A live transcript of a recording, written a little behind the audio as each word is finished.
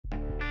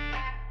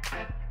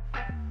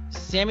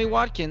Sammy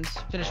Watkins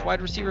finished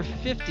wide receiver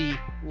 50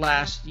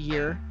 last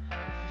year.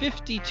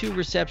 52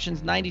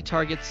 receptions, 90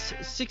 targets,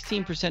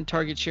 16%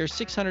 target share,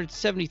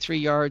 673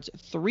 yards,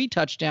 3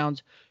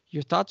 touchdowns.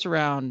 Your thoughts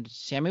around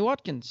Sammy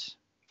Watkins?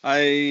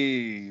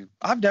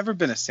 I've never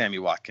been a Sammy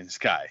Watkins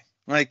guy.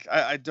 Like,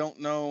 I don't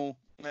know.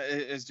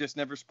 It's just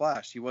never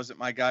splashed. He wasn't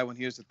my guy when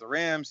he was at the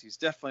Rams. He's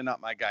definitely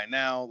not my guy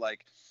now.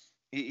 Like,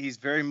 he's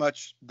very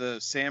much the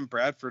Sam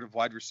Bradford of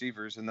wide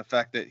receivers, and the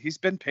fact that he's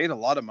been paid a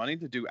lot of money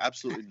to do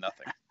absolutely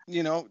nothing.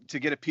 To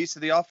get a piece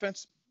of the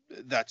offense,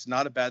 that's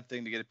not a bad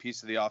thing to get a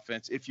piece of the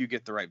offense if you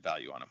get the right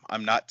value on him.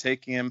 I'm not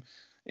taking him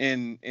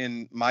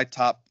in my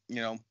top,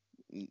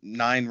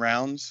 9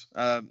 rounds.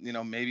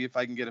 Maybe if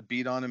I can get a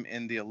beat on him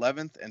in the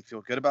 11th and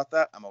feel good about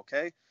that, I'm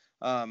okay.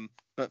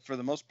 But for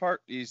the most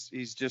part,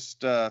 he's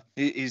just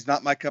he's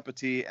not my cup of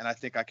tea, and I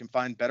think I can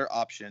find better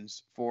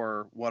options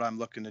for what I'm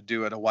looking to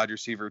do at a wide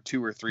receiver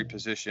 2 or 3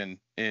 position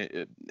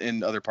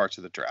in other parts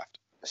of the draft.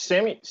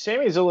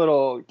 Sammy's a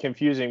little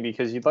confusing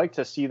because you'd like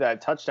to see that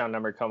touchdown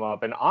number come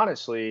up, and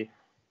honestly,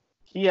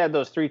 he had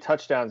those 3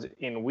 touchdowns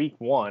in week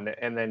 1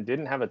 and then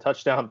didn't have a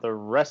touchdown the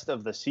rest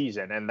of the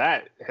season, and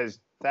that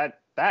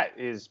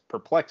is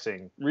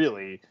perplexing,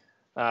 really.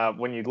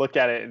 When you look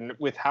at it and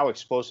with how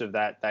explosive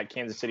that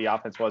Kansas City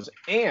offense was,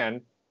 and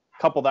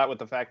couple that with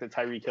the fact that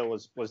Tyreek Hill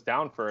was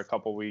down for a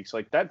couple weeks,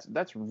 like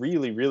that's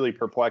really, really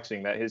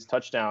perplexing that his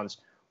touchdowns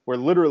were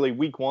literally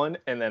week 1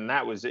 and then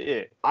that was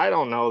it. I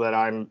don't know that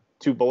I'm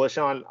too bullish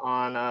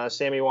on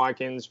Sammy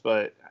Watkins,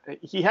 but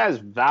he has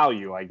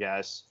value, I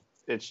guess.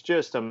 It's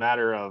just a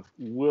matter of,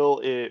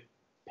 will it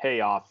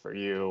pay off for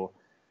you?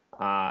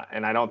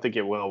 And I don't think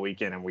it will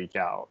week in and week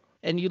out.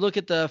 And you look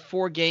at the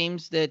 4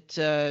 games that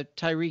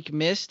Tyreek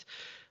missed,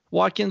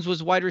 Watkins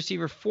was wide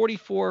receiver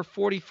 44,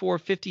 44,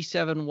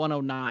 57,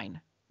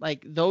 109.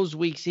 Like those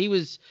weeks, he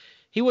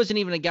wasn't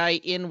even a guy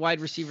in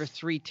wide receiver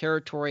 3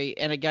 territory,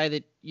 and a guy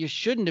that you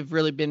shouldn't have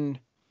really been,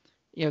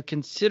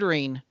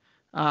 considering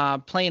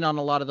playing on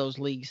a lot of those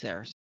leagues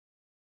there.